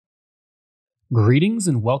Greetings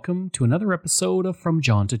and welcome to another episode of From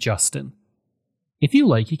John to Justin. If you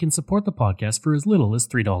like, you can support the podcast for as little as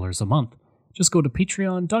 $3 a month. Just go to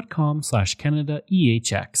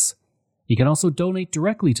patreon.com/CanadaEHX. You can also donate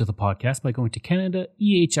directly to the podcast by going to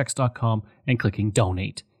CanadaEHX.com and clicking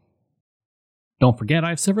Donate. Don't forget, I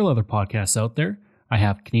have several other podcasts out there. I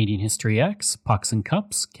have Canadian History X, Pucks and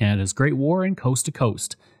Cups, Canada's Great War, and Coast to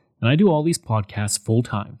Coast. And I do all these podcasts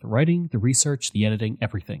full-time, the writing, the research, the editing,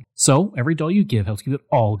 everything. So, every dollar you give helps keep it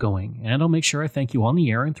all going, and I'll make sure I thank you on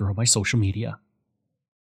the air and through my social media.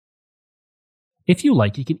 If you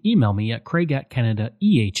like, you can email me at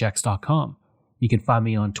craig@canadaehx.com. You can find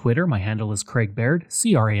me on Twitter. My handle is Craig Baird,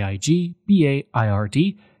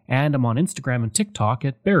 CraigBaird, and I'm on Instagram and TikTok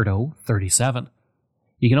at Bairdo37.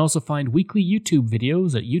 You can also find weekly YouTube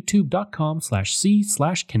videos at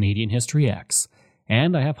youtube.com/c/CanadianHistoryX.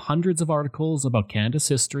 And I have hundreds of articles about Canada's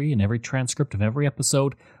history and every transcript of every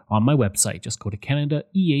episode on my website. Just go to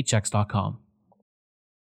CanadaEHX.com.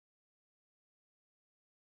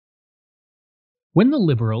 When the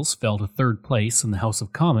Liberals fell to third place in the House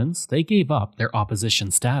of Commons, they gave up their opposition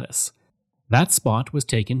status. That spot was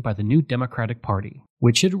taken by the New Democratic Party,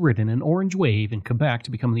 which had ridden an orange wave in Quebec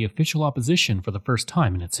to become the official opposition for the first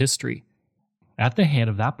time in its history. At the head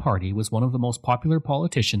of that party was one of the most popular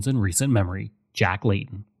politicians in recent memory, Jack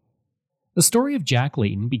Layton. The story of Jack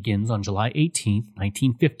Layton begins on July 18,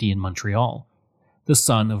 1950 in Montreal. The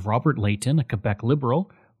son of Robert Layton, a Quebec Liberal,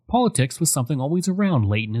 politics was something always around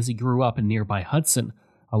Layton as he grew up in nearby Hudson,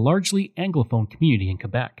 a largely Anglophone community in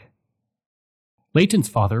Quebec. Layton's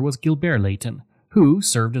father was Gilbert Layton, who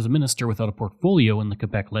served as a minister without a portfolio in the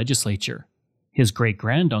Quebec legislature. His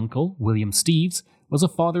great-granduncle, William Steeves, was a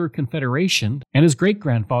father of Confederation, and his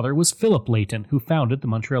great-grandfather was Philip Layton, who founded the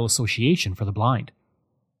Montreal Association for the Blind.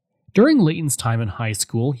 During Layton's time in high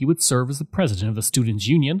school, he would serve as the president of the Students'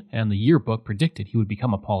 Union, and the yearbook predicted he would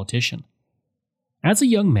become a politician. As a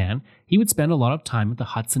young man, he would spend a lot of time at the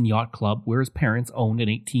Hudson Yacht Club, where his parents owned an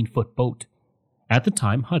 18-foot boat. At the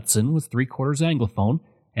time, Hudson was three-quarters Anglophone,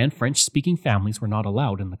 and French-speaking families were not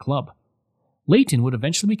allowed in the club. Layton would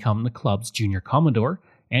eventually become the club's junior commodore,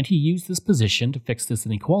 and he used this position to fix this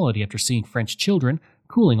inequality after seeing French children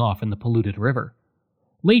cooling off in the polluted river.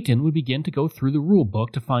 Layton would begin to go through the rule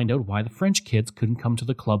book to find out why the French kids couldn't come to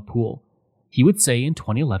the club pool. He would say in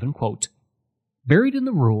 2011, quote, "Buried in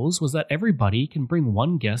the rules was that everybody can bring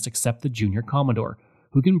one guest except the junior commodore,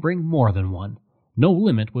 who can bring more than one. No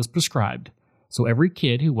limit was prescribed. So every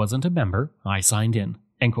kid who wasn't a member, I signed in."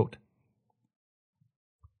 End quote.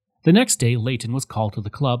 The next day, Layton was called to the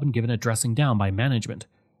club and given a dressing down by management.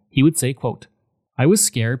 He would say, quote, "I was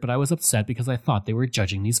scared, but I was upset because I thought they were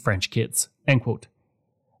judging these French kids." End quote.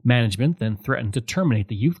 Management then threatened to terminate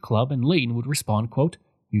the youth club, and Layton would respond, quote,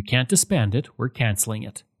 "You can't disband it, we're cancelling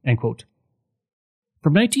it." End quote.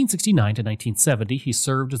 From 1969 to 1970, he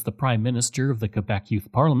served as the Prime Minister of the Quebec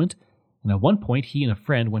Youth Parliament, and at one point he and a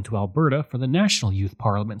friend went to Alberta for the National Youth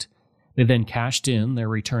Parliament. They then cashed in their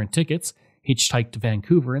return tickets, hitchhiked to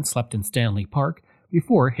Vancouver, and slept in Stanley Park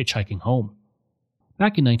before hitchhiking home.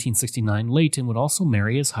 Back in 1969, Layton would also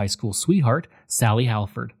marry his high school sweetheart, Sally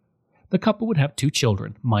Halford. The couple would have two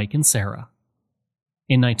children, Mike and Sarah.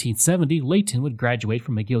 In 1970, Layton would graduate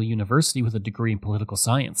from McGill University with a degree in political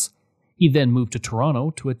science. He then moved to Toronto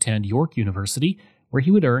to attend York University, where he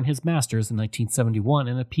would earn his master's in 1971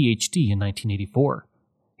 and a PhD in 1984.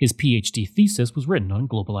 His PhD thesis was written on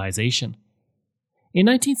globalization. In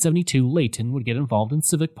 1972, Layton would get involved in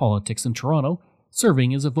civic politics in Toronto,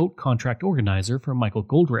 serving as a vote contract organizer for Michael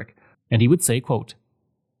Goldrick, and he would say, quote,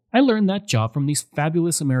 "I learned that job from these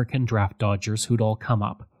fabulous American draft dodgers who'd all come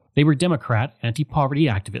up. They were Democrat, anti-poverty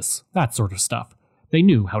activists, that sort of stuff. They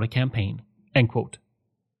knew how to campaign." End quote.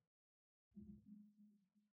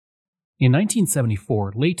 In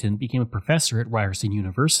 1974, Layton became a professor at Ryerson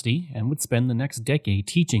University and would spend the next decade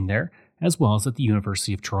teaching there, as well as at the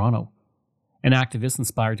University of Toronto. An activist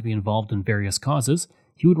inspired to be involved in various causes,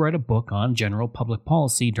 he would write a book on general public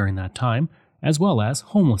policy during that time, as well as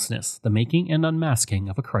Homelessness, the Making and Unmasking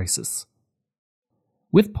of a Crisis.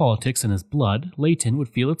 With politics in his blood, Layton would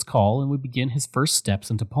feel its call and would begin his first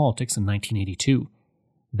steps into politics in 1982.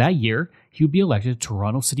 That year, he would be elected to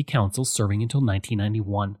Toronto City Council, serving until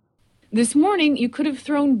 1991. This morning, you could have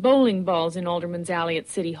thrown bowling balls in Alderman's Alley at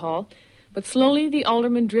City Hall, but slowly the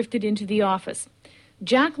alderman drifted into the office.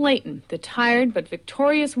 Jack Layton, the tired but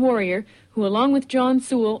victorious warrior who, along with John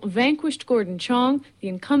Sewell, vanquished Gordon Chong, the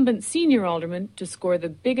incumbent senior alderman, to score the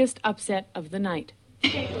biggest upset of the night.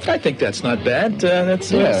 I think that's not bad.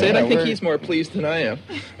 That's it. I think he's more pleased than I am.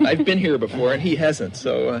 I've been here before, and he hasn't,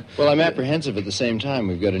 so... Well, I'm apprehensive at the same time.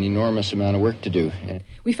 We've got an enormous amount of work to do.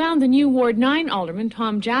 We found the new Ward 9 alderman,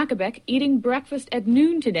 Tom Jakobek, eating breakfast at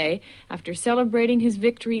noon today after celebrating his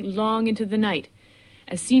victory long into the night.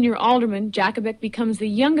 As senior alderman, Jakobek becomes the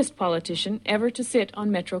youngest politician ever to sit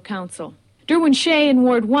on Metro Council. Derwin Shea in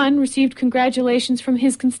Ward 1 received congratulations from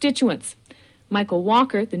his constituents. Michael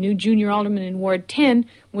Walker, the new junior alderman in Ward 10,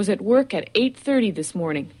 was at work at 8:30 this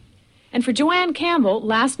morning. And for Joanne Campbell,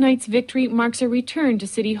 last night's victory marks a return to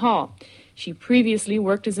City Hall. She previously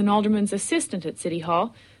worked as an alderman's assistant at City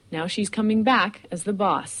Hall. Now she's coming back as the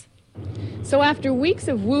boss. So after weeks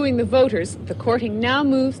of wooing the voters, the courting now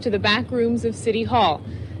moves to the back rooms of City Hall,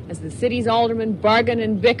 as the city's aldermen bargain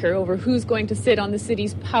and bicker over who's going to sit on the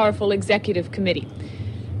city's powerful executive committee.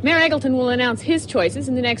 Mayor Eggleton will announce his choices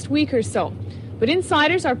in the next week or so. But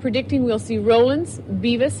insiders are predicting we'll see Rowlands,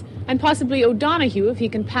 Beavis, and possibly O'Donoghue if he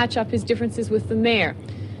can patch up his differences with the mayor.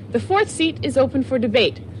 The fourth seat is open for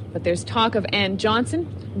debate, but there's talk of Ann Johnson,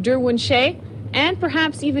 Derwin Shea, and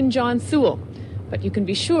perhaps even John Sewell. But you can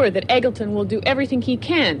be sure that Eggleton will do everything he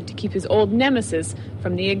can to keep his old nemesis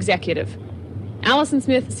from the executive. Alison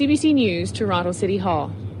Smith, CBC News, Toronto City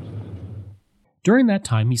Hall. During that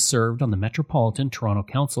time, he served on the Metropolitan Toronto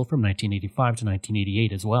Council from 1985 to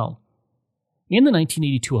 1988 as well. In the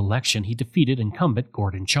 1982 election, he defeated incumbent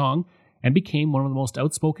Gordon Chong and became one of the most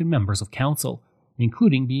outspoken members of council,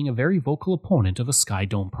 including being a very vocal opponent of the Sky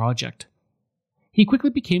Dome project. He quickly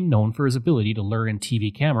became known for his ability to lure in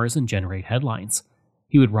TV cameras and generate headlines.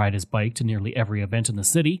 He would ride his bike to nearly every event in the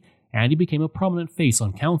city, and he became a prominent face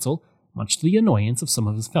on council, much to the annoyance of some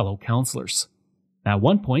of his fellow councillors. At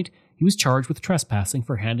one point, he was charged with trespassing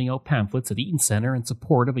for handing out pamphlets at Eaton Centre in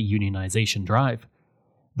support of a unionization drive.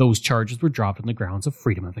 Those charges were dropped on the grounds of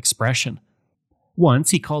freedom of expression.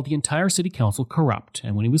 Once, he called the entire city council corrupt,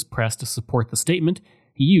 and when he was pressed to support the statement,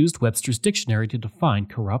 he used Webster's dictionary to define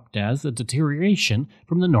corrupt as a deterioration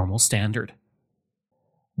from the normal standard.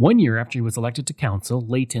 1 year after he was elected to council,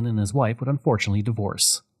 Layton and his wife would unfortunately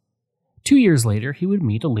divorce. 2 years later, he would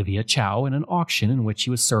meet Olivia Chow in an auction in which he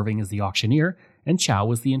was serving as the auctioneer, and Chow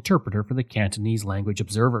was the interpreter for the Cantonese language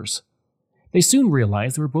observers. They soon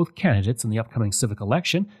realized they were both candidates in the upcoming civic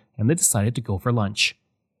election, and they decided to go for lunch.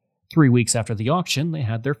 3 weeks after the auction, they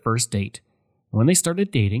had their first date. When they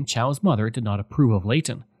started dating, Chow's mother did not approve of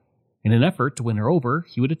Layton. In an effort to win her over,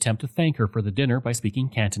 he would attempt to thank her for the dinner by speaking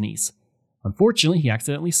Cantonese. Unfortunately, he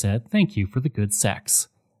accidentally said, "Thank you for the good sex."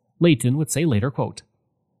 Layton would say later, quote,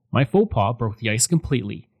 "My faux pas broke the ice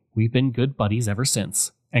completely. We've been good buddies ever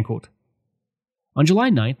since." End quote. On July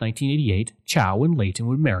 9, 1988, Chow and Layton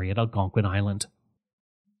would marry at Algonquin Island.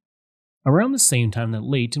 Around the same time that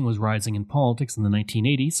Layton was rising in politics in the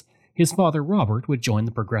 1980s, his father Robert would join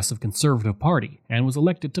the Progressive Conservative Party and was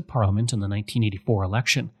elected to Parliament in the 1984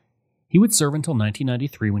 election. He would serve until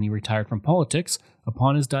 1993 when he retired from politics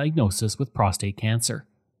upon his diagnosis with prostate cancer.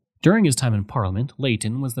 During his time in Parliament,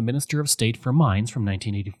 Layton was the Minister of State for Mines from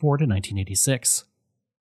 1984 to 1986.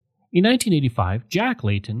 In 1985, Jack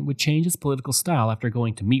Layton would change his political style after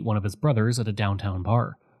going to meet one of his brothers at a downtown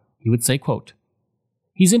bar. He would say, quote,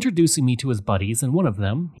 "He's introducing me to his buddies, and one of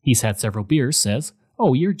them, he's had several beers, says,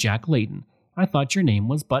 'Oh, you're Jack Layton. I thought your name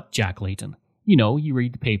was but Jack Layton. You know, you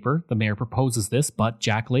read the paper, the mayor proposes this but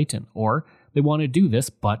Jack Layton, or they want to do this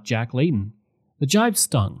but Jack Layton.' The jibe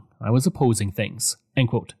stung. I was opposing things." End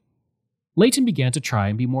quote. Layton began to try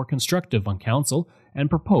and be more constructive on council and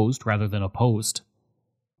proposed rather than opposed.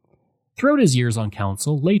 Throughout his years on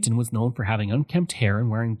council, Layton was known for having unkempt hair and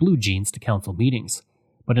wearing blue jeans to council meetings.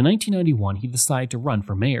 But in 1991, he decided to run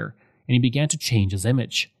for mayor, and he began to change his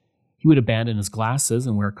image. He would abandon his glasses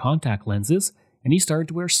and wear contact lenses, and he started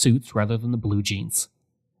to wear suits rather than the blue jeans.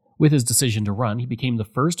 With his decision to run, he became the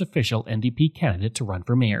first official NDP candidate to run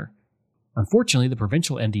for mayor. Unfortunately, the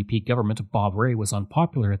provincial NDP government of Bob Rae was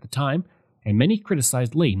unpopular at the time, and many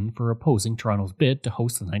criticized Layton for opposing Toronto's bid to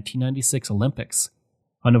host the 1996 Olympics.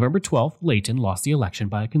 On November 12th, Layton lost the election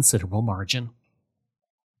by a considerable margin.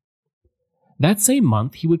 That same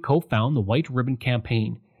month, he would co-found the White Ribbon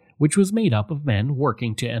Campaign, which was made up of men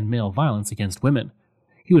working to end male violence against women.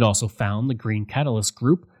 He would also found the Green Catalyst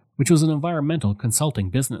Group, which was an environmental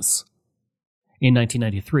consulting business. In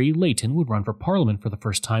 1993, Layton would run for Parliament for the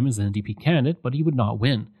first time as an NDP candidate, but he would not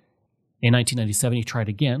win. In 1997, he tried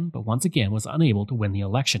again, but once again was unable to win the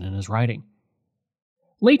election in his riding.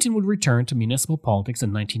 Layton would return to municipal politics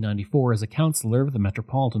in 1994 as a councillor of the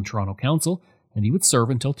Metropolitan Toronto Council, and he would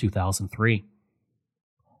serve until 2003.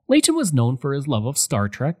 Layton was known for his love of Star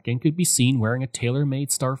Trek and could be seen wearing a tailor-made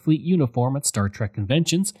Starfleet uniform at Star Trek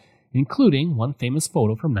conventions, including one famous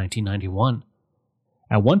photo from 1991.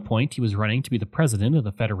 At one point, he was running to be the president of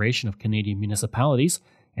the Federation of Canadian Municipalities,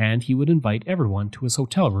 and he would invite everyone to his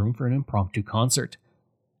hotel room for an impromptu concert.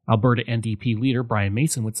 Alberta NDP leader Brian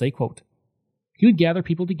Mason would say, quote, "He would gather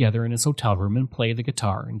people together in his hotel room and play the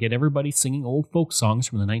guitar and get everybody singing old folk songs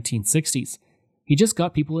from the 1960s. He just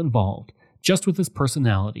got people involved, just with his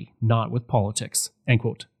personality, not with politics." End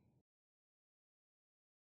quote.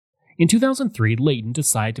 In 2003, Layton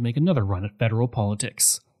decided to make another run at federal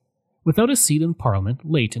politics. Without a seat in Parliament,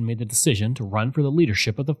 Layton made the decision to run for the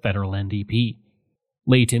leadership of the federal NDP.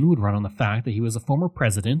 Layton would run on the fact that he was a former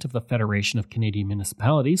president of the Federation of Canadian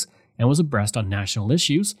Municipalities and was abreast on national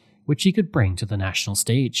issues, which he could bring to the national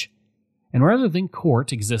stage. And rather than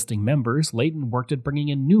court existing members, Layton worked at bringing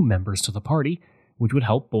in new members to the party, which would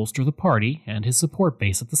help bolster the party and his support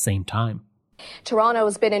base at the same time.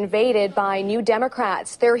 Toronto's been invaded by New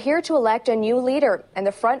Democrats. They're here to elect a new leader, and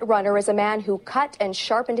the front runner is a man who cut and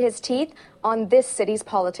sharpened his teeth on this city's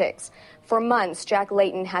politics. For months, Jack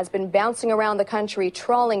Layton has been bouncing around the country,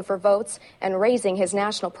 trawling for votes and raising his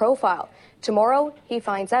national profile. Tomorrow, he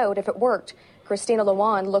finds out if it worked. Christina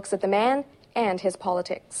Lewan looks at the man and his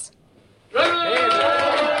politics.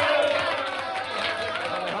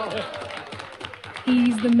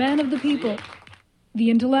 He's the man of the people,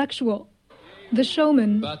 the intellectual, the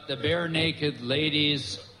showman. But the bare naked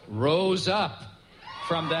ladies rose up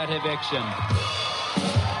from that eviction.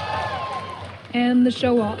 And the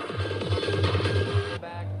show-off.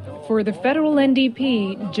 For the federal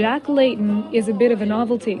NDP, Jack Layton is a bit of a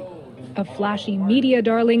novelty. A flashy media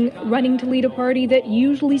darling running to lead a party that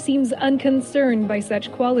usually seems unconcerned by such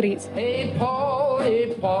qualities. Hey Paul,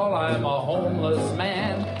 I'm a homeless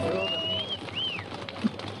man.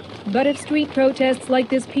 But if street protests like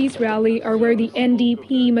this peace rally are where the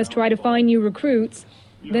NDP must try to find new recruits,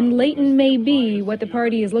 then Layton may be what the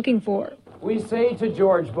party is looking for. We say to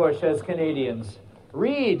George Bush as Canadians,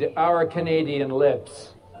 read our Canadian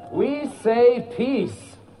lips. We say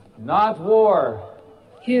peace, not war.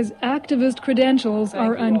 His activist credentials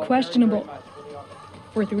are unquestionable.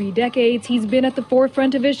 For 3 decades, he's been at the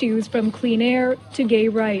forefront of issues from clean air to gay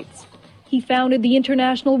rights. He founded the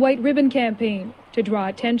International White Ribbon Campaign to draw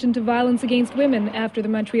attention to violence against women after the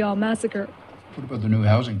Montreal massacre. What about the new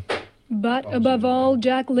housing? But above all,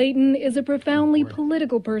 Jack Layton is a profoundly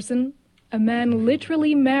political person, a man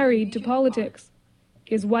literally married to politics.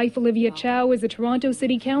 His wife, Olivia Chow, is a Toronto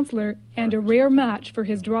City Councillor and a rare match for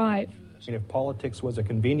his drive. If politics was a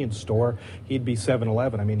convenience store, he'd be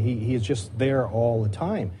 7-Eleven. I mean, he is just there all the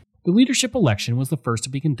time. The leadership election was the first to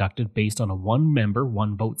be conducted based on a one-member,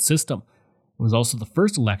 one-vote system. It was also the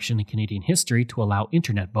first election in Canadian history to allow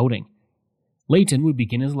internet voting. Layton would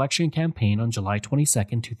begin his election campaign on July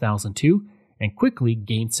 22, 2002, and quickly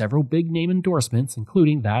gained several big-name endorsements,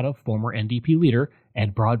 including that of former NDP leader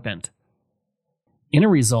Ed Broadbent. In a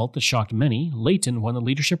result that shocked many, Layton won the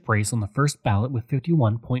leadership race on the first ballot with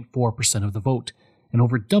 51.4% of the vote, and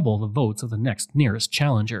over double the votes of the next nearest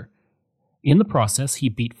challenger. In the process, he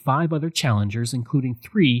beat 5 other challengers, including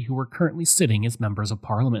 3 who were currently sitting as members of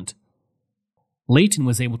Parliament. Layton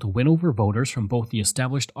was able to win over voters from both the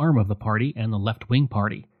established arm of the party and the left-wing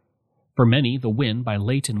party. For many, the win by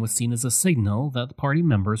Layton was seen as a signal that the party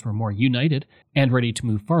members were more united and ready to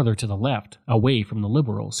move farther to the left, away from the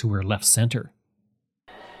Liberals who were left-center.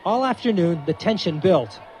 All afternoon, the tension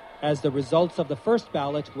built as the results of the first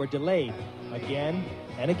ballot were delayed again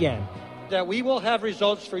and again. That we will have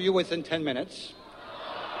results for you within 10 minutes.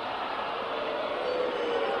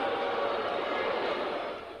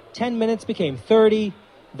 10 minutes became 30,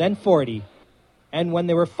 then 40. And when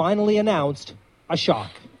they were finally announced, a shock.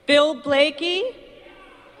 Bill Blakey,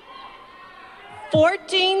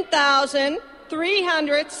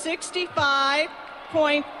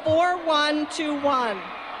 14,365.4121.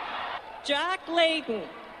 Jack Layton,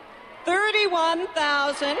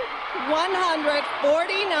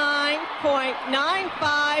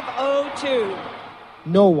 31,149.9502.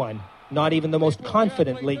 No one, not even the most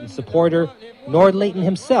confident Layton supporter, nor Layton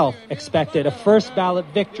himself, expected a first ballot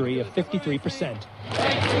victory of 53%.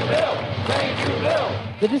 Thank you, Bill. Thank you, Bill.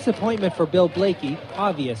 The disappointment for Bill Blakey,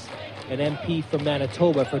 obvious. An MP from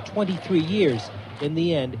Manitoba for 23 years. In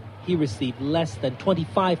the end, he received less than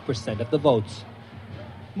 25% of the votes.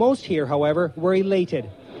 Most here, however, were elated.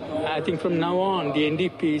 I think from now on, the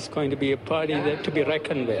NDP is going to be a party to be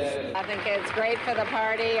reckoned with. I think it's great for the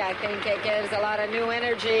party. I think it gives a lot of new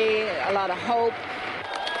energy, a lot of hope.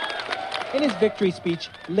 In his victory speech,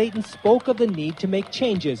 Layton spoke of the need to make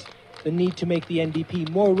changes, the need to make the NDP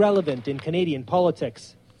more relevant in Canadian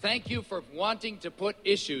politics. Thank you for wanting to put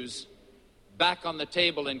issues back on the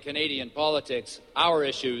table in Canadian politics, our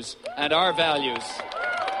issues and our values.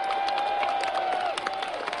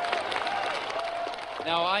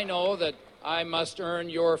 Now, I know that I must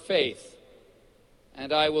earn your faith,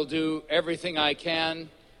 and I will do everything I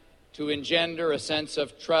can to engender a sense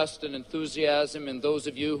of trust and enthusiasm in those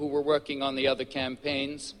of you who were working on the other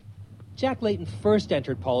campaigns. Jack Layton first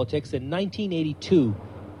entered politics in 1982.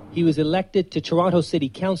 He was elected to Toronto City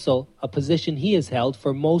Council, a position he has held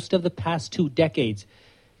for most of the past 2 decades.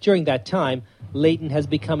 During that time, Layton has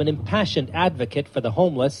become an impassioned advocate for the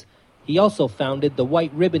homeless. He also founded the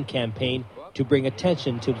White Ribbon Campaign to bring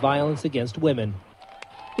attention to violence against women.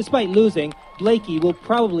 Despite losing, Blaikie will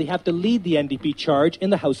probably have to lead the NDP charge in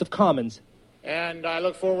the House of Commons. And I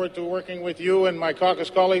look forward to working with you and my caucus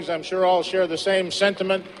colleagues. I'm sure all share the same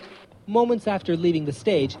sentiment. Moments after leaving the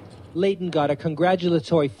stage, Layton got a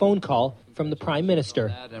congratulatory phone call from the Prime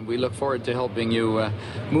Minister. And we look forward to helping you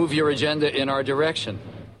move your agenda in our direction.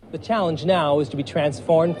 The challenge now is to be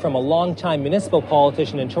transformed from a long-time municipal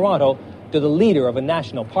politician in Toronto to the leader of a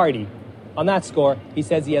national party. On that score, he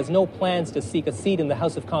says he has no plans to seek a seat in the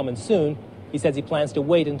House of Commons soon. He says he plans to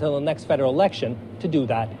wait until the next federal election to do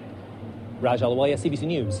that. Raj Alawaya, CBC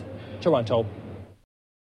News, Toronto.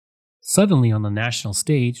 Suddenly on the national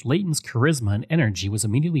stage, Layton's charisma and energy was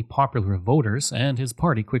immediately popular with voters, and his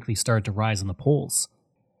party quickly started to rise in the polls.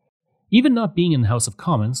 Even not being in the House of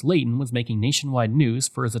Commons, Layton was making nationwide news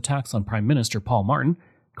for his attacks on Prime Minister Paul Martin,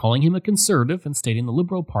 calling him a conservative and stating the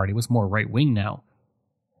Liberal Party was more right-wing now.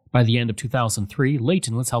 By the end of 2003,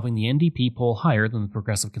 Layton was helping the NDP poll higher than the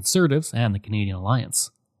Progressive Conservatives and the Canadian Alliance.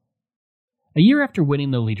 A year after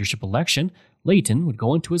winning the leadership election, Layton would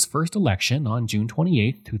go into his first election on June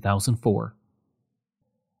 28, 2004.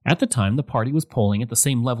 At the time, the party was polling at the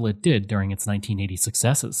same level it did during its 1980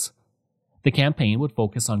 successes. The campaign would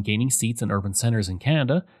focus on gaining seats in urban centres in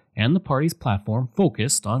Canada, and the party's platform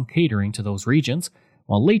focused on catering to those regions,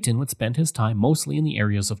 while Layton would spend his time mostly in the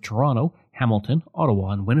areas of Toronto, Hamilton,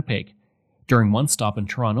 Ottawa, and Winnipeg. During one stop in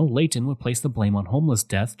Toronto, Layton would place the blame on homeless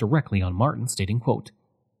deaths directly on Martin, stating, quote,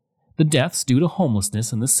 "The deaths due to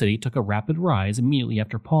homelessness in the city took a rapid rise immediately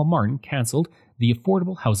after Paul Martin cancelled the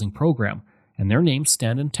affordable housing program, and their names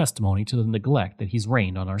stand in testimony to the neglect that he's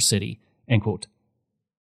rained on our city." End quote.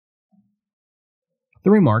 The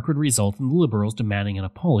remark would result in the Liberals demanding an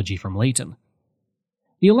apology from Layton.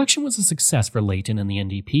 The election was a success for Layton and the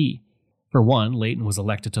NDP. For one, Layton was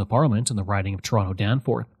elected to Parliament in the riding of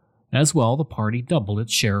Toronto-Danforth. As well, the party doubled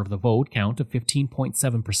its share of the vote count to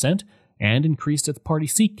 15.7% and increased its party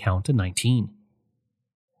seat count to 19.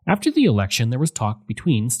 After the election, there was talk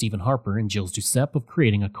between Stephen Harper and Gilles Duceppe of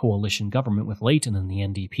creating a coalition government with Layton and the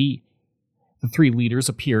NDP. The three leaders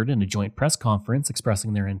appeared in a joint press conference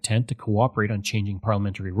expressing their intent to cooperate on changing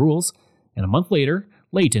parliamentary rules, and a month later,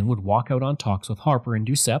 Layton would walk out on talks with Harper and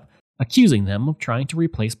Duceppe, accusing them of trying to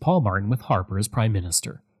replace Paul Martin with Harper as Prime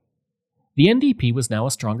Minister. The NDP was now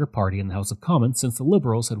a stronger party in the House of Commons since the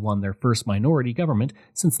Liberals had won their first minority government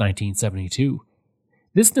since 1972.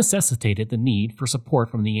 This necessitated the need for support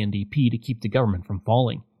from the NDP to keep the government from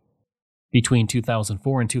falling. Between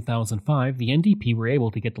 2004 and 2005, the NDP were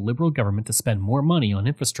able to get the Liberal government to spend more money on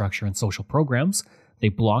infrastructure and social programs. They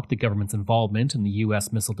blocked the government's involvement in the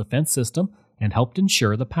U.S. missile defense system and helped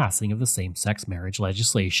ensure the passing of the same-sex marriage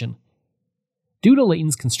legislation. Due to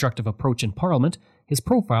Layton's constructive approach in Parliament, his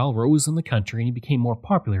profile rose in the country and he became more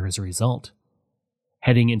popular as a result.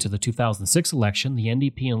 Heading into the 2006 election, the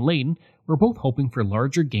NDP and Layton were both hoping for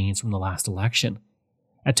larger gains from the last election.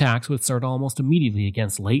 Attacks would start almost immediately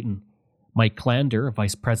against Layton. Mike Klander, a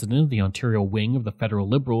vice president of the Ontario wing of the Federal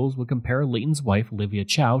Liberals, would compare Layton's wife Olivia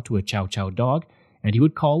Chow to a Chow Chow dog, and he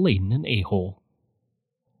would call Layton an a-hole.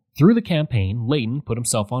 Through the campaign, Layton put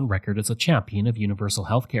himself on record as a champion of universal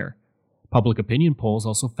health care. Public opinion polls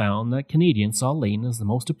also found that Canadians saw Layton as the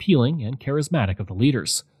most appealing and charismatic of the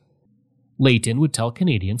leaders. Layton would tell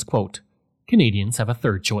Canadians, quote, "Canadians have a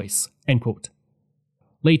third choice," end quote.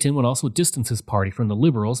 Layton would also distance his party from the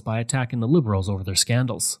Liberals by attacking the Liberals over their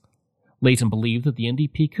scandals. Layton believed that the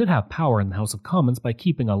NDP could have power in the House of Commons by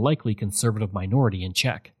keeping a likely Conservative minority in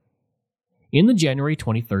check. In the January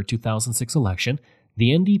 23, 2006 election,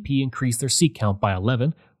 the NDP increased their seat count by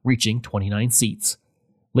 11, reaching 29 seats.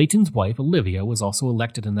 Layton's wife, Olivia, was also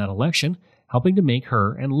elected in that election, helping to make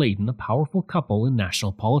her and Layton a powerful couple in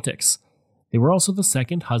national politics. They were also the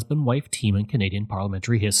second husband-wife team in Canadian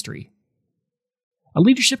parliamentary history. A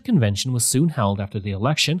leadership convention was soon held after the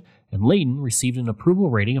election, and Layton received an approval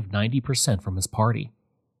rating of 90% from his party.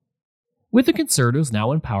 With the Conservatives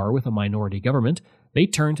now in power with a minority government, they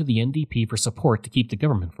turned to the NDP for support to keep the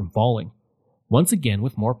government from falling. Once again,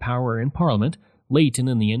 with more power in Parliament, Layton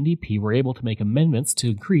and the NDP were able to make amendments to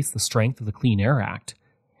increase the strength of the Clean Air Act.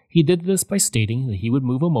 He did this by stating that he would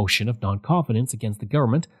move a motion of non-confidence against the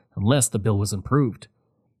government unless the bill was improved.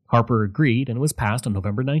 Harper agreed, and it was passed on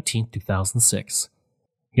November 19, 2006.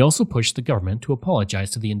 He also pushed the government to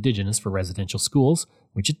apologize to the Indigenous for residential schools,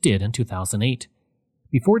 which it did in 2008.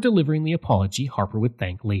 Before delivering the apology, Harper would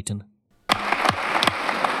thank Layton.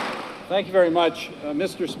 Thank you very much,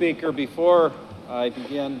 Mr. Speaker. Before I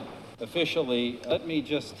begin officially, let me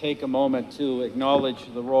just take a moment to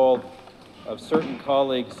acknowledge the role of certain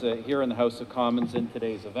colleagues here in the House of Commons in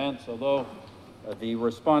today's events. Although the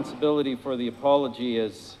responsibility for the apology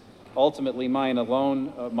is ultimately mine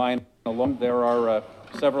alone, there are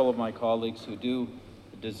several of my colleagues who do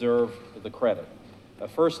deserve the credit.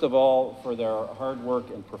 First of all, for their hard work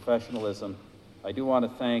and professionalism, I do want to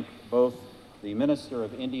thank both the Minister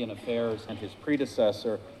of Indian Affairs and his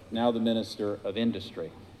predecessor, now the Minister of Industry.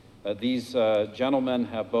 These gentlemen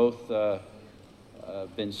have both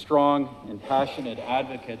been strong and passionate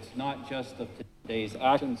advocates, not just of today's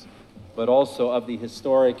actions, but also of the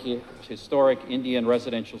historic Indian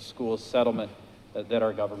residential school settlement that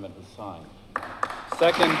our government has signed.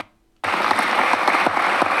 Second,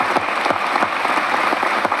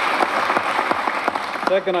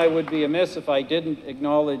 I would be amiss if I didn't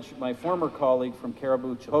acknowledge my former colleague from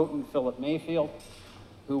Caribou-Chilcotin, Philip Mayfield,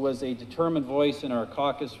 who was a determined voice in our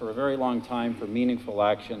caucus for a very long time for meaningful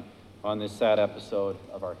action on this sad episode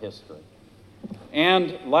of our history.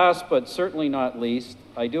 And last but certainly not least,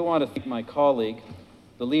 I do want to thank my colleague,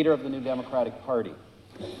 the leader of the New Democratic Party.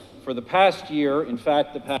 For the past year, in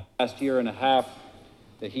fact, the past year and a half,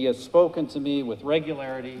 that he has spoken to me with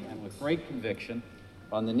regularity and with great conviction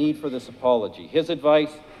on the need for this apology. His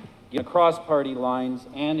advice, across party lines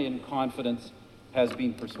and in confidence, has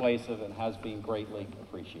been persuasive and has been greatly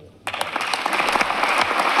appreciated.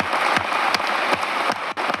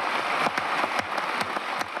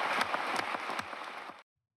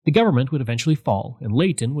 The government would eventually fall, and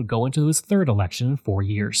Layton would go into his third election in 4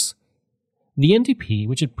 years. The NDP,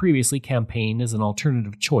 which had previously campaigned as an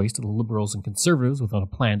alternative choice to the Liberals and Conservatives without a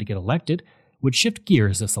plan to get elected, would shift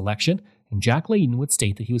gears this election, and Jack Layton would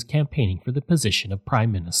state that he was campaigning for the position of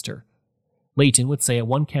Prime Minister. Layton would say at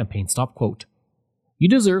one campaign stop, quote, "You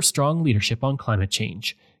deserve strong leadership on climate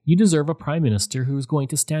change. You deserve a Prime Minister who is going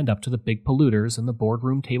to stand up to the big polluters and the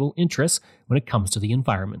boardroom table interests when it comes to the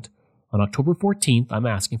environment. On October 14th, I'm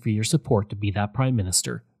asking for your support to be that Prime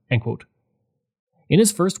Minister." End quote. In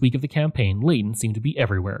his first week of the campaign, Layton seemed to be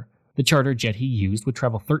everywhere. The charter jet he used would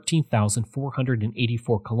travel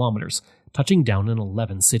 13,484 kilometers, touching down in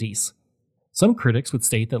 11 cities. Some critics would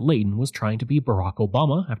state that Layton was trying to be Barack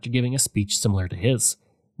Obama after giving a speech similar to his.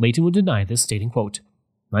 Layton would deny this, stating, quote,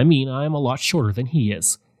 "I mean, I am a lot shorter than he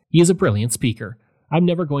is. He is a brilliant speaker. I'm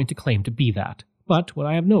never going to claim to be that. But what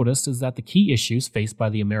I have noticed is that the key issues faced by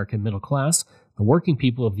the American middle class, the working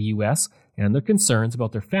people of the U.S., and their concerns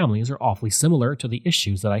about their families are awfully similar to the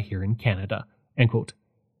issues that I hear in Canada." End quote.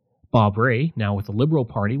 Bob Rae, now with the Liberal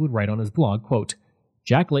Party, would write on his blog, quote,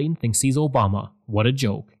 "Jack Layton thinks he's Obama. What a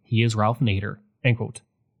joke. He is Ralph Nader." End quote.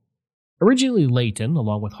 Originally, Layton,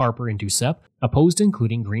 along with Harper and Duceppe, opposed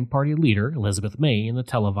including Green Party leader Elizabeth May in the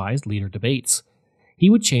televised leader debates. He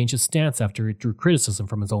would change his stance after it drew criticism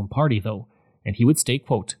from his own party, though, and he would state,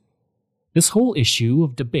 quote, "This whole issue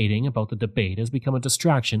of debating about the debate has become a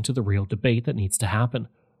distraction to the real debate that needs to happen.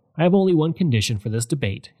 I have only one condition for this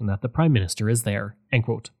debate, and that the Prime Minister is there." End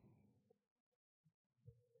quote.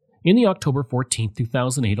 In the October 14,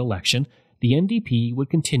 2008 election, the NDP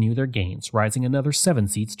would continue their gains, rising another 7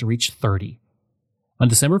 seats to reach 30. On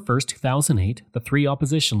December 1, 2008, the three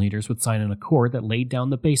opposition leaders would sign an accord that laid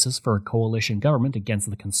down the basis for a coalition government against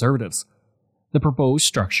the Conservatives. The proposed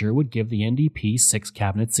structure would give the NDP 6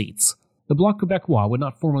 cabinet seats. The Bloc Québécois would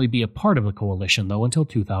not formally be a part of the coalition, though, until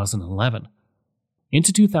 2011.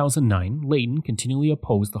 Into 2009, Layton continually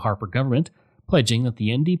opposed the Harper government, pledging that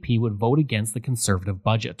the NDP would vote against the Conservative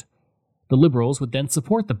budget. The Liberals would then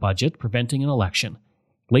support the budget, preventing an election.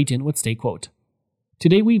 Layton would state, quote,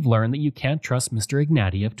 "Today we've learned that you can't trust Mr.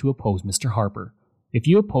 Ignatieff to oppose Mr. Harper. If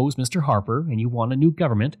you oppose Mr. Harper and you want a new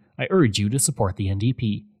government, I urge you to support the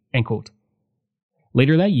NDP." End quote.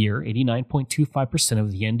 Later that year, 89.25%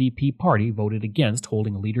 of the NDP party voted against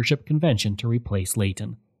holding a leadership convention to replace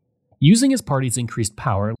Layton. Using his party's increased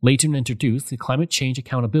power, Layton introduced the Climate Change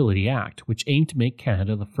Accountability Act, which aimed to make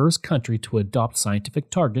Canada the first country to adopt scientific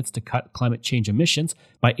targets to cut climate change emissions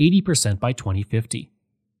by 80% by 2050.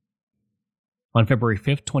 On February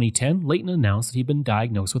 5, 2010, Layton announced that he'd been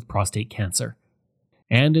diagnosed with prostate cancer.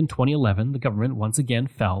 And in 2011, the government once again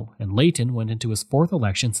fell, and Layton went into his 4th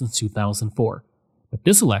election since 2004. But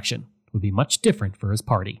this election, would be much different for his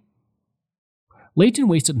party. Layton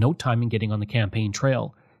wasted no time in getting on the campaign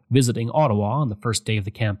trail, visiting Ottawa on the first day of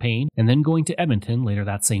the campaign and then going to Edmonton later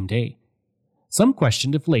that same day. Some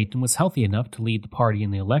questioned if Layton was healthy enough to lead the party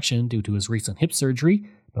in the election due to his recent hip surgery,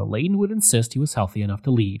 but Layton would insist he was healthy enough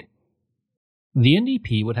to lead. The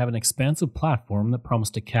NDP would have an expansive platform that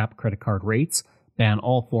promised to cap credit card rates, ban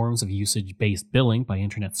all forms of usage-based billing by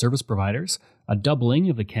internet service providers, a doubling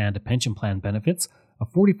of the Canada Pension Plan benefits, a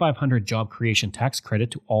 $4,500 job creation tax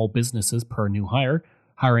credit to all businesses per new hire,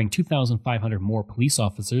 hiring 2,500 more police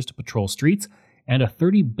officers to patrol streets, and a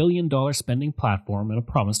 $30 billion spending platform and a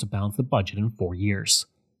promise to balance the budget in 4 years.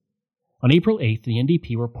 On April 8th, the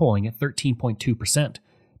NDP were polling at 13.2%,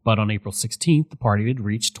 but on April 16th, the party had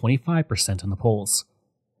reached 25% in the polls.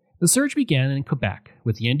 The surge began in Quebec,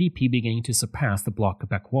 with the NDP beginning to surpass the Bloc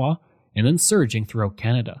Québécois and then surging throughout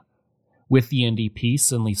Canada. With the NDP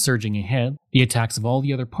suddenly surging ahead, the attacks of all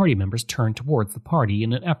the other party members turned towards the party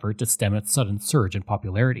in an effort to stem its sudden surge in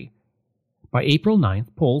popularity. By April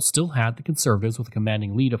 9th, polls still had the Conservatives with a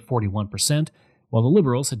commanding lead of 41%, while the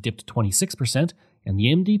Liberals had dipped to 26%, and the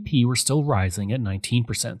NDP were still rising at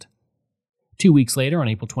 19%. 2 weeks later, on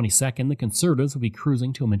April 22nd, the Conservatives would be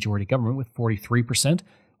cruising to a majority government with 43%,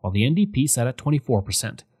 while the NDP sat at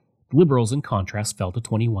 24%. The Liberals, in contrast, fell to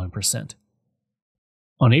 21%.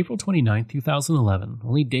 On April 29, 2011,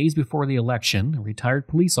 only days before the election, a retired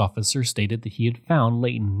police officer stated that he had found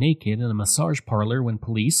Layton naked in a massage parlor when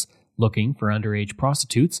police, looking for underage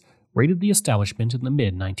prostitutes, raided the establishment in the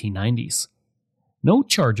mid-1990s. No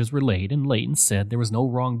charges were laid, and Layton said there was no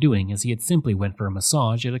wrongdoing as he had simply went for a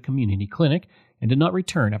massage at a community clinic and did not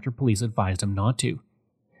return after police advised him not to.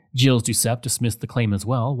 Gilles Duceppe dismissed the claim as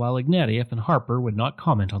well, while Ignatieff and Harper would not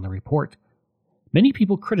comment on the report. Many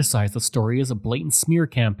people criticized the story as a blatant smear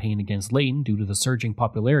campaign against Layton due to the surging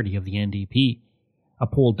popularity of the NDP. A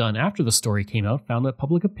poll done after the story came out found that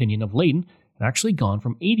public opinion of Layton had actually gone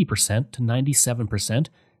from 80% to 97%,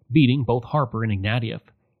 beating both Harper and Ignatieff.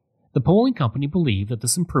 The polling company believed that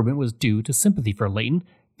this improvement was due to sympathy for Layton,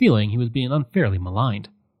 feeling he was being unfairly maligned.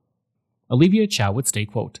 Olivia Chow would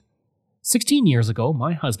state, quote, 16 years ago,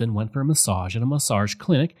 my husband went for a massage at a massage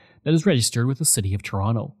clinic that is registered with the City of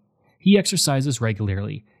Toronto. He exercises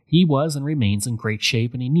regularly. He was and remains in great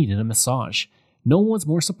shape and he needed a massage. No one was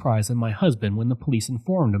more surprised than my husband when the police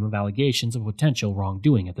informed him of allegations of potential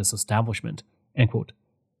wrongdoing at this establishment. End quote.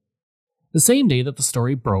 The same day that the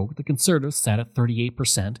story broke, the Conservatives sat at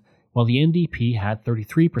 38%, while the NDP had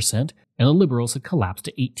 33%, and the Liberals had collapsed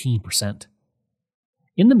to 18%.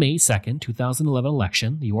 In the May 2, 2011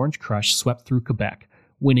 election, the Orange Crush swept through Quebec,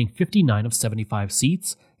 winning 59 of 75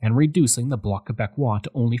 seats and reducing the Bloc Québécois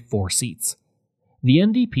to only 4 seats. The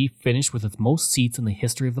NDP finished with its most seats in the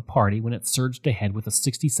history of the party when it surged ahead with a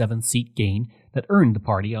 67-seat gain that earned the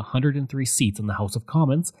party 103 seats in the House of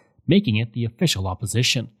Commons, making it the official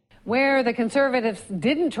opposition. Where the Conservatives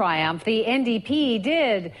didn't triumph, the NDP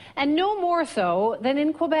did, and no more so than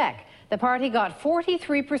in Quebec. The party got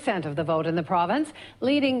 43% of the vote in the province,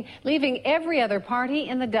 leaving every other party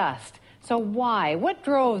in the dust. So why? What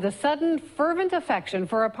drove the sudden fervent affection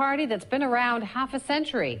for a party that's been around half a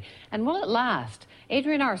century? And will it last?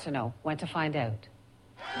 Adrienne Arsenault went to find out.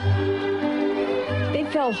 They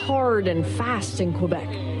fell hard and fast in Quebec.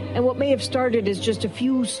 And what may have started as just a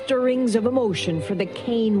few stirrings of emotion for the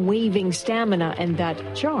cane-waving stamina and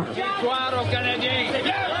that charm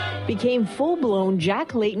became full-blown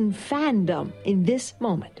Jack Layton fandom in this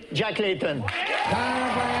moment. Jack Layton.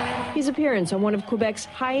 His appearance on one of Quebec's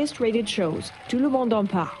highest-rated shows, Tout le monde en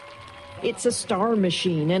parle. It's a star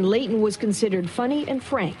machine, and Layton was considered funny and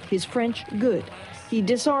frank, his French good. He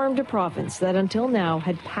disarmed a province that until now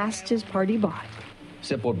had passed his party by.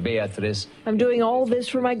 I'm doing all this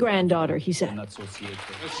for my granddaughter, he said.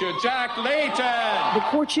 Monsieur Jack Layton! The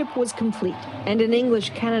courtship was complete, and an English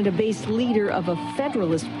Canada-based leader of a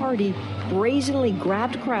Federalist party brazenly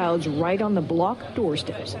grabbed crowds right on the Bloc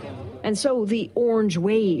doorsteps. And so the orange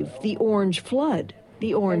wave, the orange flood,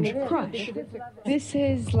 the Orange Crush. This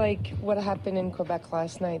is like what happened in Quebec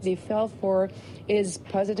last night. They fell for his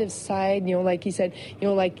positive side, like he said,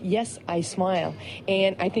 yes, I smile.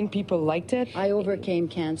 And I think people liked it. I overcame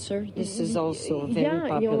cancer. This is also very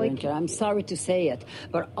popular. I'm sorry to say it,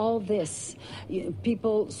 but all this,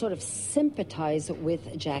 people sort of sympathize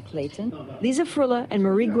with Jack Layton. Lisa Frulla and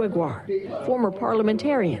Marie Gregoire, former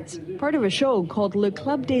parliamentarians, part of a show called Le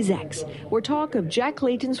Club des Ex, where talk of Jack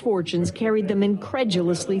Layton's fortunes carried them incredulously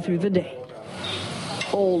through the day.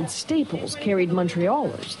 Old staples carried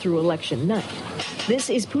Montrealers through election night. This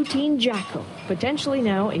is Poutine Jacko, potentially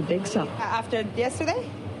now a big seller. After yesterday?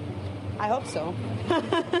 I hope so.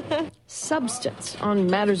 Substance on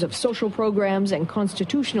matters of social programs and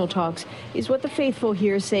constitutional talks is what the faithful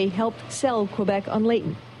here say helped sell Quebec on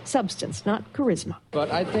Layton. Substance, not charisma.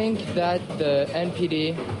 But I think that the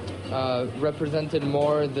NPD represented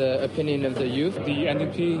more the opinion of the youth. The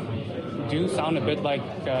NDP do sound a bit like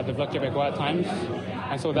the Bloc Québécois at times,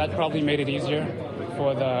 and so that probably made it easier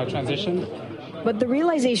for the transition. But the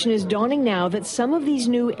realization is dawning now that some of these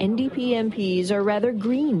new NDP MPs are rather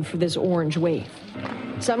green for this orange wave.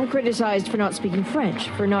 Some criticized for not speaking French,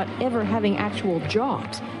 for not ever having actual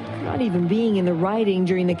jobs, for not even being in the riding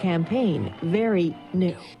during the campaign. Very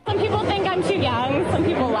new. Some people think I'm too young, some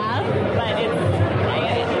people laugh,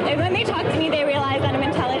 but when they talk to me, they realize that I'm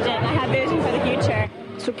intelligent and I have vision for the future.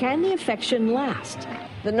 So can the affection last?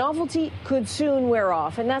 The novelty could soon wear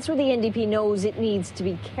off, and that's where the NDP knows it needs to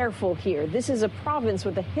be careful here. This is a province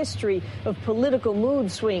with a history of political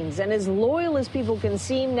mood swings, and as loyal as people can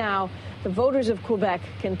seem now, the voters of Quebec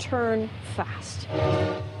can turn fast.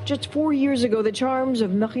 Just 4 years ago, the charms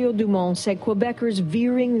of Mario Dumont set Quebecers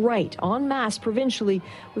veering right en masse provincially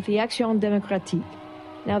with the Action Démocratique.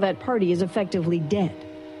 Now that party is effectively dead.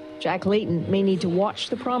 Jack Layton may need to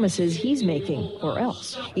watch the promises he's making, or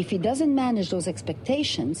else. If he doesn't manage those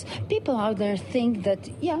expectations, people out there think that,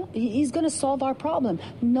 yeah, he's going to solve our problem.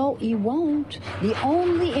 No, he won't. The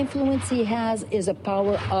only influence he has is a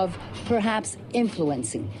power of perhaps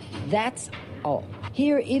influencing. That's all.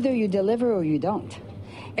 Here, either you deliver or you don't.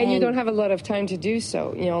 And you don't have a lot of time to do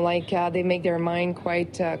so. You know, like they make their mind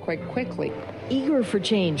quite quickly. Eager for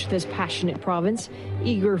change, this passionate province,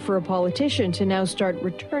 eager for a politician to now start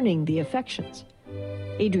returning the affections.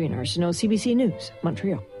 Adrienne Arsenault, CBC News,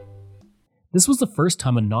 Montreal. This was the first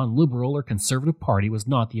time a non-liberal or conservative party was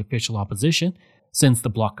not the official opposition since the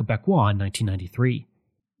Bloc Québécois in 1993.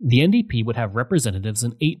 The NDP would have representatives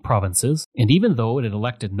in 8 provinces, and even though it had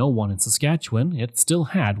elected no one in Saskatchewan, it still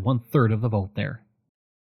had 1/3 of the vote there.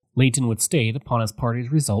 Layton would state upon his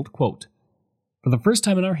party's result, quote, "For the first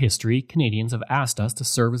time in our history, Canadians have asked us to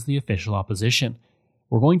serve as the official opposition.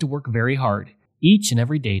 We're going to work very hard, each and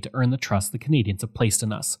every day, to earn the trust the Canadians have placed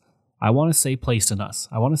in us. I want to say placed in us.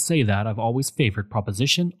 I want to say that I've always favored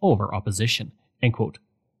proposition over opposition." End quote.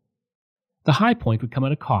 The high point would come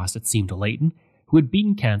at a cost, it seemed to Layton, who had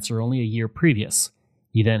beaten cancer only a year previous.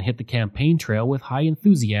 He then hit the campaign trail with high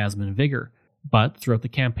enthusiasm and vigor, but throughout the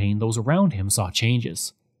campaign, those around him saw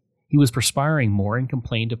changes. He was perspiring more and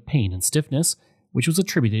complained of pain and stiffness, which was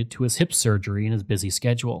attributed to his hip surgery and his busy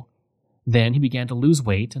schedule. Then he began to lose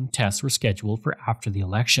weight, and tests were scheduled for after the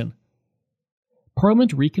election.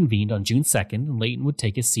 Parliament reconvened on June 2nd, and Layton would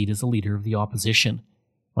take his seat as the leader of the opposition.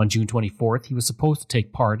 On June 24th, he was supposed to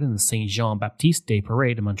take part in the Saint Jean-Baptiste Day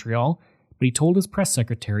parade in Montreal, but he told his press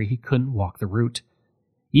secretary he couldn't walk the route.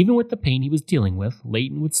 Even with the pain he was dealing with,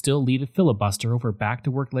 Layton would still lead a filibuster over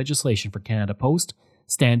back-to-work legislation for Canada Post,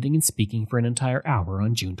 standing and speaking for an entire hour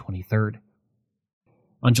on June 23rd.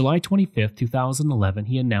 On July 25, 2011,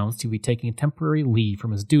 he announced he would be taking a temporary leave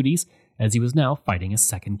from his duties as he was now fighting a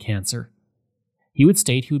second cancer. He would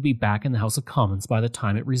state he would be back in the House of Commons by the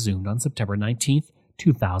time it resumed on September 19,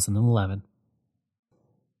 2011.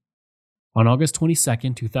 On August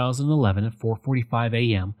 22, 2011 at 4:45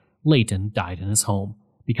 a.m., Layton died in his home,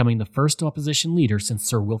 becoming the first opposition leader since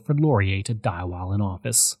Sir Wilfrid Laurier to die while in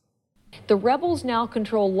office. The rebels now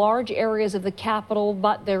control large areas of the capital,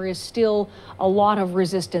 but there is still a lot of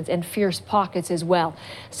resistance and fierce pockets as well.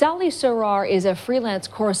 Sally Serrar is a freelance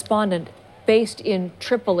correspondent based in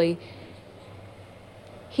Tripoli.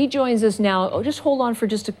 He joins us now. Oh, just hold on for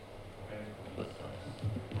just a...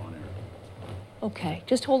 Okay,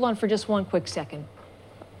 just hold on for just one quick second.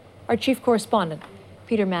 Our chief correspondent,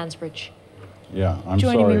 Peter Mansbridge. Yeah, I'm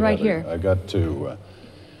joining sorry. Me right here. I got to...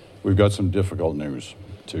 we've got some difficult news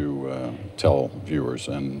to tell viewers,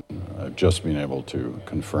 and I've just been able to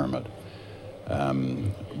confirm it.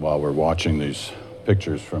 While we're watching these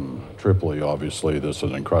pictures from Tripoli, obviously there's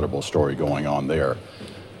an incredible story going on there,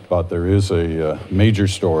 but there is a major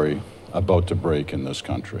story about to break in this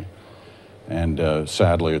country, and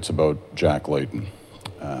sadly it's about Jack Layton.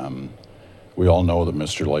 We all know that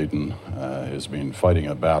Mr. Layton has been fighting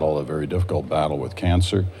a very difficult battle with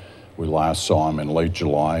cancer. We last saw him in late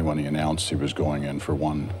July when he announced he was going in for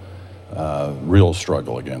one real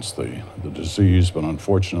struggle against the disease, but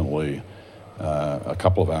unfortunately, a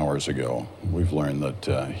couple of hours ago, we've learned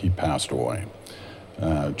that he passed away.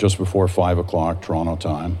 Just before 5 o'clock Toronto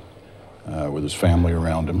time, with his family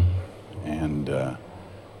around him, and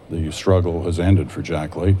the struggle has ended for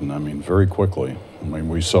Jack Layton. I mean, very quickly. I mean,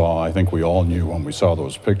 I think we all knew when we saw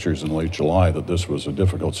those pictures in late July that this was a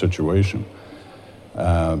difficult situation.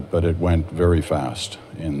 But it went very fast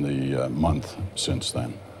in the month since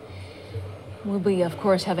then. We'll be, of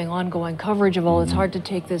course, having ongoing coverage of all. It's hard to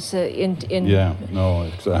take this in Yeah, no,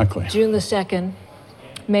 exactly. June the 2nd,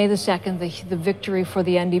 May the 2nd, the victory for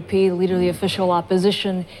the NDP, the leader of the official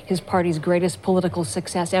opposition, his party's greatest political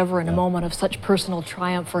success ever in a moment of such personal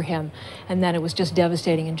triumph for him. And then it was just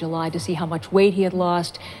devastating in July to see how much weight he had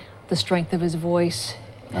lost, the strength of his voice.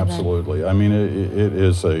 Absolutely. I mean, it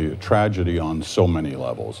is a tragedy on so many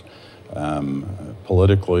levels.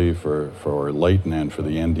 Politically, for Layton and for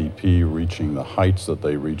the NDP reaching the heights that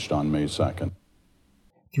they reached on May 2nd.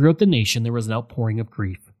 Throughout the nation, there was an outpouring of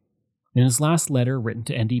grief. In his last letter written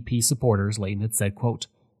to NDP supporters, Layton had said, quote,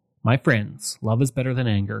 "My friends, love is better than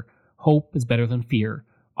anger, hope is better than fear,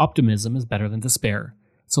 optimism is better than despair.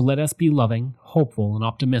 So let us be loving, hopeful, and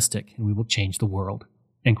optimistic, and we will change the world."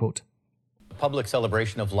 End quote. Public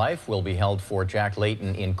celebration of life will be held for Jack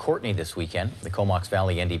Layton in Courtenay this weekend. The Comox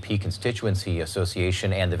Valley NDP Constituency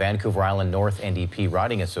Association and the Vancouver Island North NDP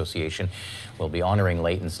Riding Association will be honoring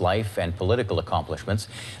Layton's life and political accomplishments.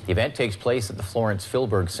 The event takes place at the Florence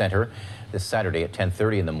Filberg Centre this Saturday at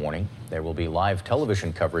 10:30 in the morning. There will be live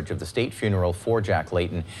television coverage of the state funeral for Jack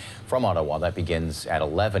Layton from Ottawa. That begins at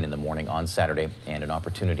 11 in the morning on Saturday, and an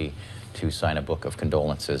opportunity to sign a book of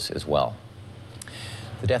condolences as well.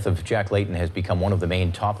 The death of Jack Layton has become one of the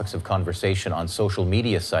main topics of conversation on social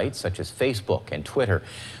media sites such as Facebook and Twitter.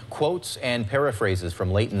 Quotes and paraphrases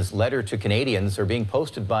from Layton's letter to Canadians are being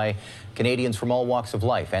posted by Canadians from all walks of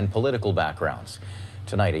life and political backgrounds.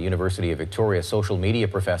 Tonight, a University of Victoria social media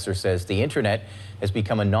professor says the internet has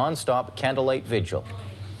become a non-stop candlelight vigil.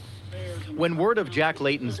 When word of Jack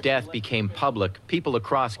Layton's death became public, people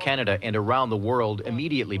across Canada and around the world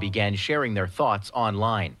immediately began sharing their thoughts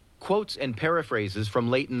online. Quotes and paraphrases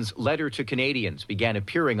from Layton's letter to Canadians began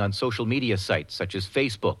appearing on social media sites such as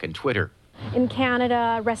Facebook and Twitter. In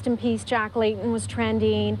Canada, rest in peace, Jack Layton was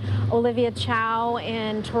trending. Olivia Chow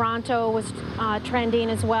in Toronto was trending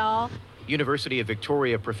as well. University of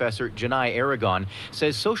Victoria professor Janai Aragon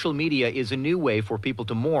says social media is a new way for people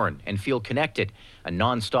to mourn and feel connected, a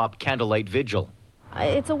non-stop candlelight vigil.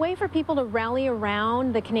 It's a way for people to rally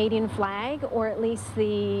around the Canadian flag, or at least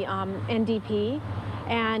the NDP.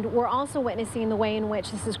 And we're also witnessing the way in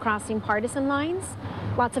which this is crossing partisan lines.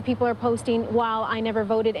 Lots of people are posting, "While I never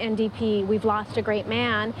voted NDP, we've lost a great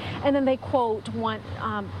man." And then they quote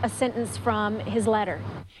a sentence from his letter.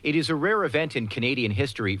 It is a rare event in Canadian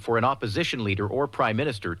history for an opposition leader or prime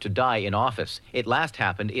minister to die in office. It last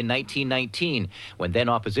happened in 1919, when then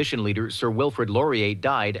opposition leader Sir Wilfrid Laurier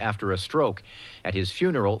died after a stroke. At his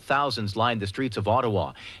funeral, thousands lined the streets of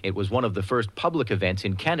Ottawa. It was one of the first public events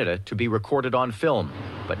in Canada to be recorded on film.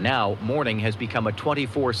 But now, mourning has become a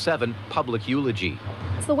 24/7 public eulogy.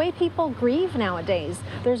 It's the way people grieve nowadays.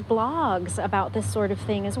 There's blogs about this sort of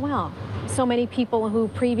thing as well. So many people who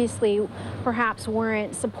previously perhaps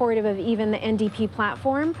weren't supportive of even the NDP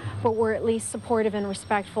platform, but were at least supportive and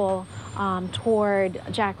respectful toward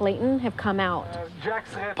Jack Layton have come out.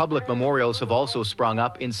 Public memorials have also sprung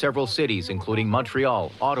up in several cities, including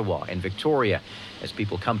Montreal, Ottawa, and Victoria, as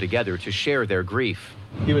people come together to share their grief.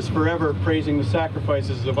 He was forever praising the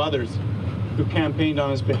sacrifices of others who campaigned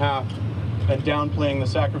on his behalf and downplaying the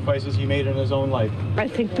sacrifices he made in his own life. I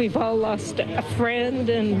think we've all lost a friend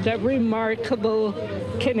and a remarkable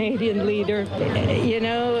Canadian leader. You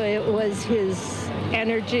know, it was his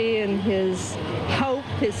energy and his hope,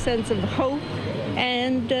 his sense of hope,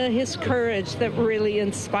 and his courage that really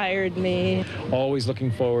inspired me. Always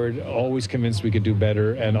looking forward, always convinced we could do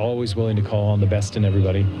better, and always willing to call on the best in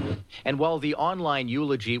everybody. And while the online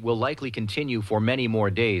eulogy will likely continue for many more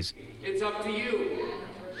days, it's up to you.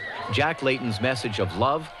 Jack Layton's message of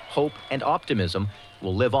love, hope, and optimism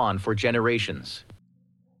will live on for generations.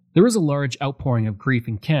 There was a large outpouring of grief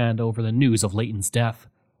in Canada over the news of Layton's death.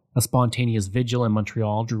 A spontaneous vigil in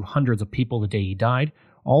Montreal drew hundreds of people the day he died,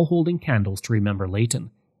 all holding candles to remember Layton.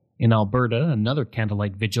 In Alberta, another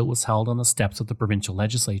candlelight vigil was held on the steps of the provincial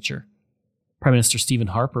legislature. Prime Minister Stephen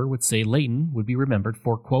Harper would say Layton would be remembered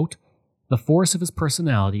for, quote, "the force of his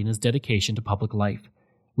personality and his dedication to public life.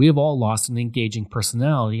 We have all lost an engaging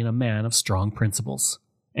personality and a man of strong principles."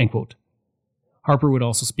 End quote. Harper would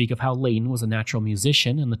also speak of how Layton was a natural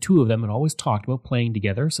musician, and the two of them had always talked about playing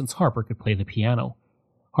together since Harper could play the piano.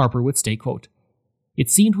 Harper would state, quote, "It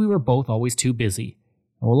seemed we were both always too busy.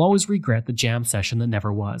 I will always regret the jam session that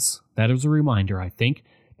never was. That is a reminder, I think,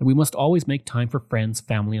 that we must always make time for friends,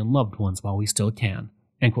 family, and loved ones while we still can."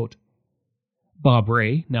 End quote. Bob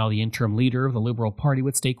Rae, now the interim leader of the Liberal Party,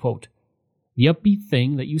 would state, quote, "The upbeat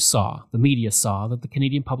thing that you saw, the media saw, that the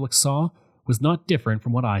Canadian public saw, was not different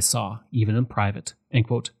from what I saw, even in private." End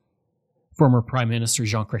quote. Former Prime Minister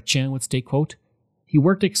Jean Chrétien would state, quote, "He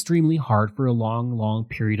worked extremely hard for a long, long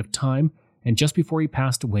period of time, and just before he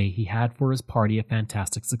passed away, he had for his party a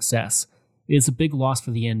fantastic success. It is a big loss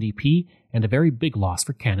for the NDP and a very big loss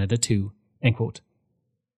for Canada too." End quote.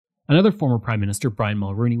 Another former Prime Minister, Brian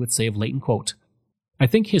Mulroney, would say of Layton, quote, "I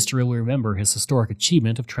think history will remember his historic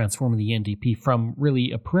achievement of transforming the NDP from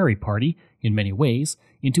really a prairie party, in many ways,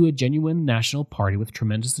 into a genuine national party with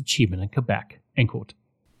tremendous achievement in Quebec." End quote.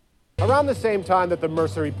 Around the same time that the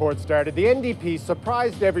Mercer report started, the NDP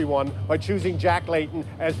surprised everyone by choosing Jack Layton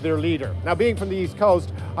as their leader. Now, being from the East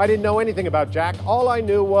Coast, I didn't know anything about Jack. All I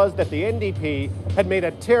knew was that the NDP had made a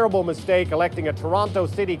terrible mistake electing a Toronto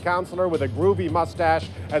city councillor with a groovy mustache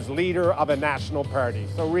as leader of a national party.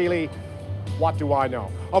 So really, what do I know?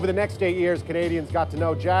 Over the next 8 years, Canadians got to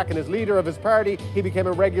know Jack, and as leader of his party, he became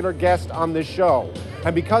a regular guest on this show.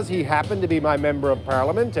 And because he happened to be my member of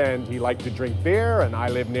parliament and he liked to drink beer and I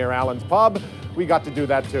live near Allen's Pub, we got to do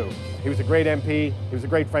that too. He was a great MP, he was a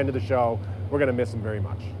great friend of the show. We're going to miss him very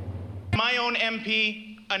much. My own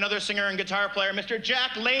MP, another singer and guitar player, Mr.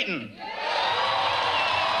 Jack Layton.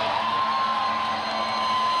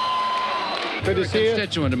 Good to see you.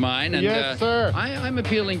 Constituent of mine, and yes, sir. I'm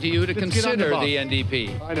appealing to you to consider the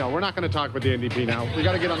NDP. I know, we're not going to talk about the NDP now. We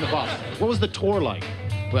got to get on the bus. What was the tour like?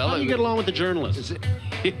 Well, how do you get along with the journalists?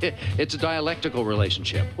 It's a dialectical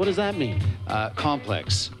relationship. What does that mean?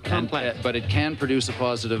 Complex. Complex. But it can produce a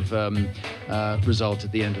positive result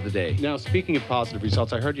at the end of the day. Now, speaking of positive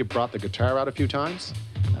results, I heard you brought the guitar out a few times.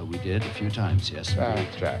 We did a few times, yes.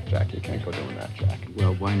 Jack, you can't go doing that, Jack.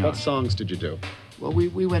 Well, why not? What songs did you do? Well,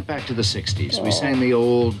 we went back to the 60s. We sang the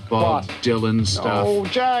old Bob Dylan stuff. Oh,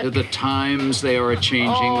 Jack. The Times They Are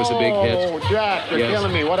A-Changing was a big hit. Oh, Jack, you're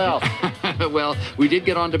killing me. What else? Well, we did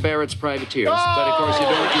get onto Barrett's Privateers, but of course you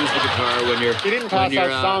don't use the guitar when you're... You didn't pass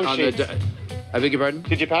out song sheets. I beg your pardon?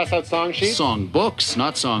 Did you pass out song sheets? Song books,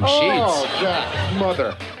 not song sheets. Oh, Jack,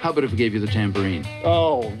 mother. How about if we gave you the tambourine?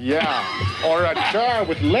 Oh, yeah. Or a jar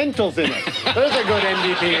with lentils in it. There's a good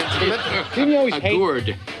NDP instrument. Didn't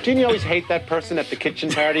you always hate that person at the kitchen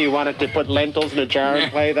party who wanted to put lentils in a jar and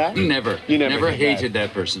play that? Never. You never hated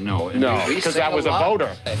that person, no. No, because that was a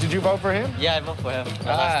voter. Did you vote for him? Yeah, I voted for him. The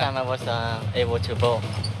last time I was able to vote.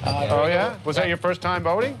 Oh, yeah? Was that your first time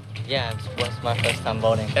voting? Yeah, it was my first time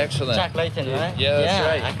voting. Excellent. Jack Layton, right? Yeah, that's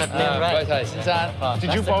right. I got name right.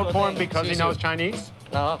 Did you vote for him because he knows Chinese?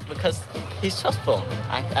 No, because he's trustful.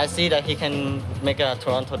 I see that he can make a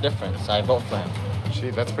Toronto difference. I vote for him.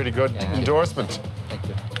 Gee, that's pretty good endorsement. Thank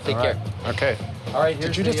you. Take care. Okay. All right,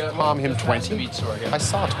 did you just palm him 20? I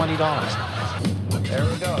saw $20. There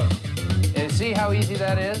we go. And see how easy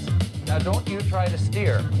that is? Now, don't you try to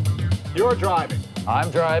steer. You're driving. I'm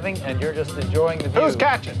driving, and you're just enjoying the view. Who's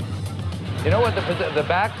catching? You know what the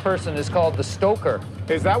back person is called? The stoker.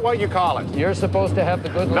 Is that what you call it? You're supposed to have the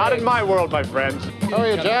good Not legs. in my world, my friend. How are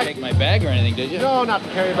you, Jack? Take my bag or anything, did you? No, not to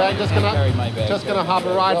carry a bag. Just gonna carry my bag. Just gonna hop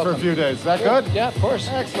a ride for a few days. Is that good? Yeah, of course.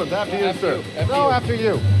 Excellent. After you, After sir. you. After No, you. after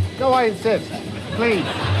you. No, I insist. Please.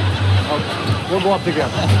 Okay. We'll go up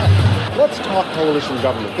together. Let's talk coalition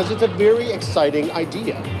government, because it's a very exciting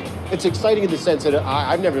idea. It's exciting in the sense that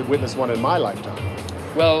I've never witnessed one in my lifetime.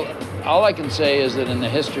 Well, all I can say is that in the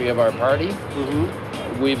history of our party,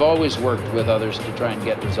 we've always worked with others to try and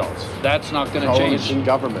get results. That's not going to change. Coalition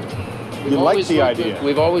government. We've You like always the worked idea.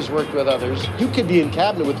 We've always worked with others. You could be in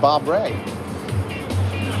cabinet with Bob Ray.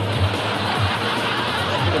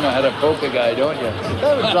 You know how to poke a guy, don't you?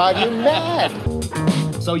 That would drive you mad.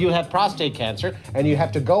 So you have prostate cancer, and you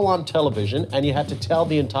have to go on television, and you have to tell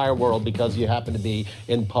the entire world because you happen to be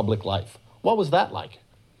in public life. What was that like?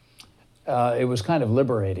 It was kind of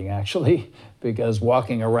liberating, actually, because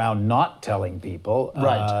walking around not telling people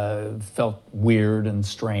felt weird and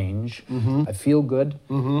strange. I feel good.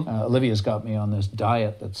 Olivia's got me on this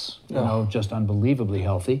diet that's, you know, just unbelievably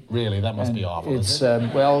healthy. Really? That must And be awful, It's, isn't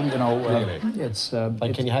it? well, you know, Really? it's...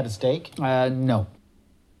 Like, can you have a steak? No.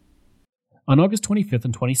 On August 25th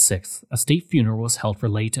and 26th, a state funeral was held for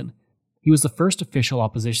Layton. He was the first official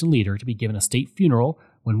opposition leader to be given a state funeral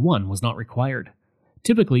when one was not required.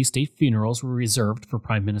 Typically, state funerals were reserved for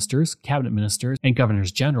prime ministers, cabinet ministers, and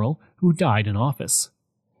governors general who died in office.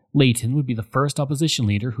 Layton would be the first opposition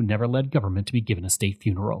leader who never led government to be given a state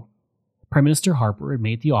funeral. Prime Minister Harper had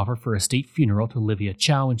made the offer for a state funeral to Olivia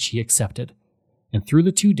Chow, and she accepted. And through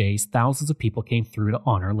the 2 days, thousands of people came through to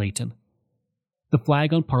honor Layton. The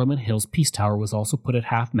flag on Parliament Hill's Peace Tower was also put at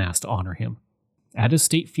half-mast to honor him. At his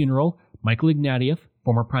state funeral, Michael Ignatieff,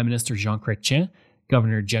 former Prime Minister Jean Chrétien,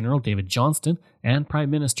 Governor General David Johnston, and Prime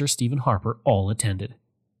Minister Stephen Harper all attended.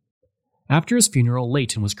 After his funeral,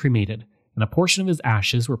 Layton was cremated, and a portion of his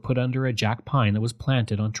ashes were put under a jack pine that was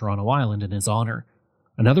planted on Toronto Island in his honor.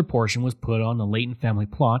 Another portion was put on the Layton family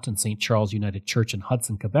plot in St. Charles United Church in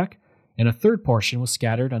Hudson, Quebec, and a third portion was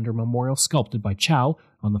scattered under a memorial sculpted by Chow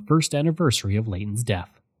on the first anniversary of Layton's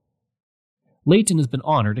death. Layton has been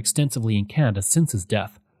honored extensively in Canada since his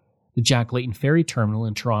death. The Jack Layton Ferry Terminal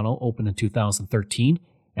in Toronto opened in 2013,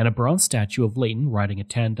 and a bronze statue of Layton riding a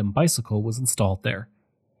tandem bicycle was installed there.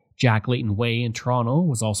 Jack Layton Way in Toronto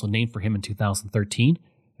was also named for him in 2013,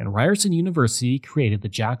 and Ryerson University created the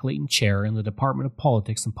Jack Layton Chair in the Department of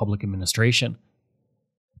Politics and Public Administration.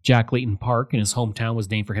 Jack Layton Park in his hometown was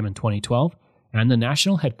named for him in 2012, and the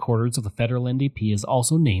national headquarters of the federal NDP is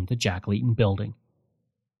also named the Jack Layton Building.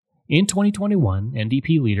 In 2021,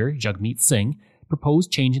 NDP leader Jagmeet Singh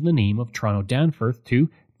proposed changing the name of Toronto Danforth to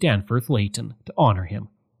Danforth Layton to honor him.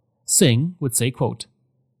 Singh would say, quote,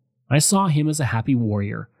 "I saw him as a happy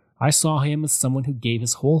warrior. I saw him as someone who gave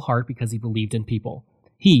his whole heart because he believed in people.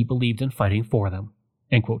 He believed in fighting for them."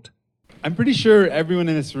 End quote. I'm pretty sure everyone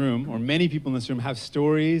in this room, or many people in this room, have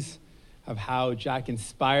stories of how Jack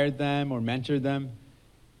inspired them or mentored them.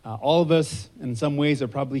 All of us, in some ways, are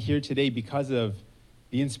probably here today because of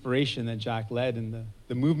the inspiration that Jack led and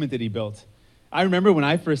the movement that he built. I remember when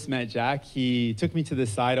I first met Jack, he took me to the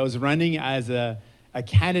side. I was running as a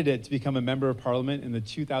candidate to become a member of parliament in the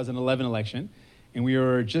 2011 election, and we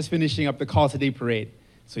were just finishing up the Call Today parade.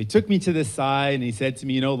 So he took me to the side and he said to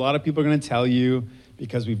me, a lot of people are going to tell you,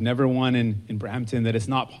 because we've never won in Brampton, that it's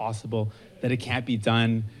not possible, that it can't be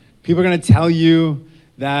done. People are going to tell you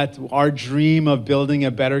that our dream of building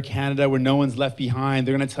a better Canada where no one's left behind,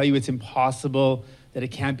 they're going to tell you it's impossible, that it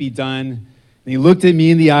can't be done. And he looked at me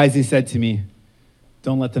in the eyes and he said to me,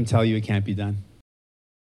 "Don't let them tell you it can't be done."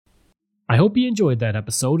 I hope you enjoyed that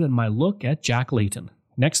episode and my look at Jack Layton.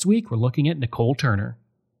 Next week, we're looking at Nicole Turner.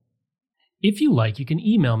 If you like, you can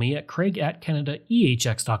email me at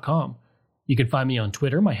craig@canadaehx.com. You can find me on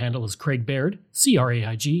Twitter. My handle is Craig Baird,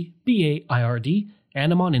 CraigBaird,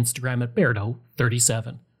 and I'm on Instagram at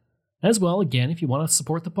Bairdo37. As well, again, if you want to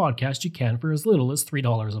support the podcast, you can for as little as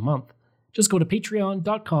 $3 a month. Just go to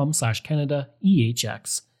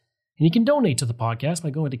patreon.com/CanadaEHX. And you can donate to the podcast by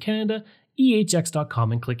going to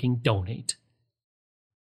CanadaEHX.com and clicking Donate.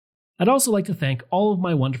 I'd also like to thank all of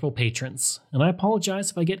my wonderful patrons, and I apologize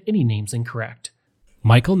if I get any names incorrect.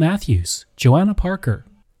 Michael Matthews, Joanna Parker,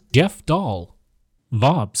 Jeff Dahl,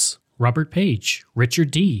 Vobs, Robert Page, Richard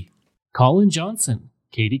D., Colin Johnson,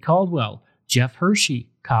 Katie Caldwell, Jeff Hershey,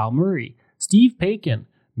 Kyle Murray, Steve Pakin,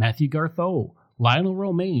 Matthew Gartho, Lionel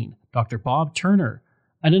Romaine, Dr. Bob Turner,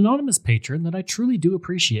 an anonymous patron that I truly do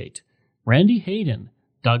appreciate, Randy Hayden,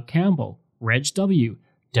 Doug Campbell, Reg W.,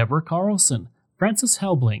 Deborah Carlson, Francis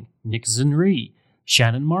Helbling, Nick Zinri,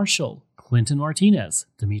 Shannon Marshall, Clinton Martinez,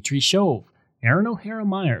 Dimitri Chauve, Aaron O'Hara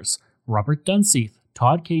Myers, Robert Dunseith,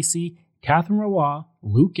 Todd Casey, Catherine Rawa,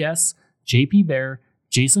 Luke S., JP Bear,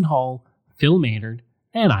 Jason Hall, Phil Maynard,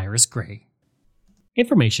 and Iris Gray.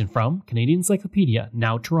 Information from Canadian Encyclopedia,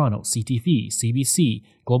 Now Toronto, CTV, CBC,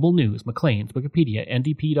 Global News, Maclean's, Wikipedia,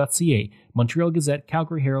 NDP.ca, Montreal Gazette,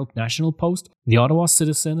 Calgary Herald, National Post, the Ottawa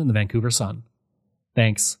Citizen, and the Vancouver Sun.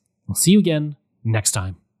 Thanks. I'll see you again next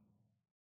time.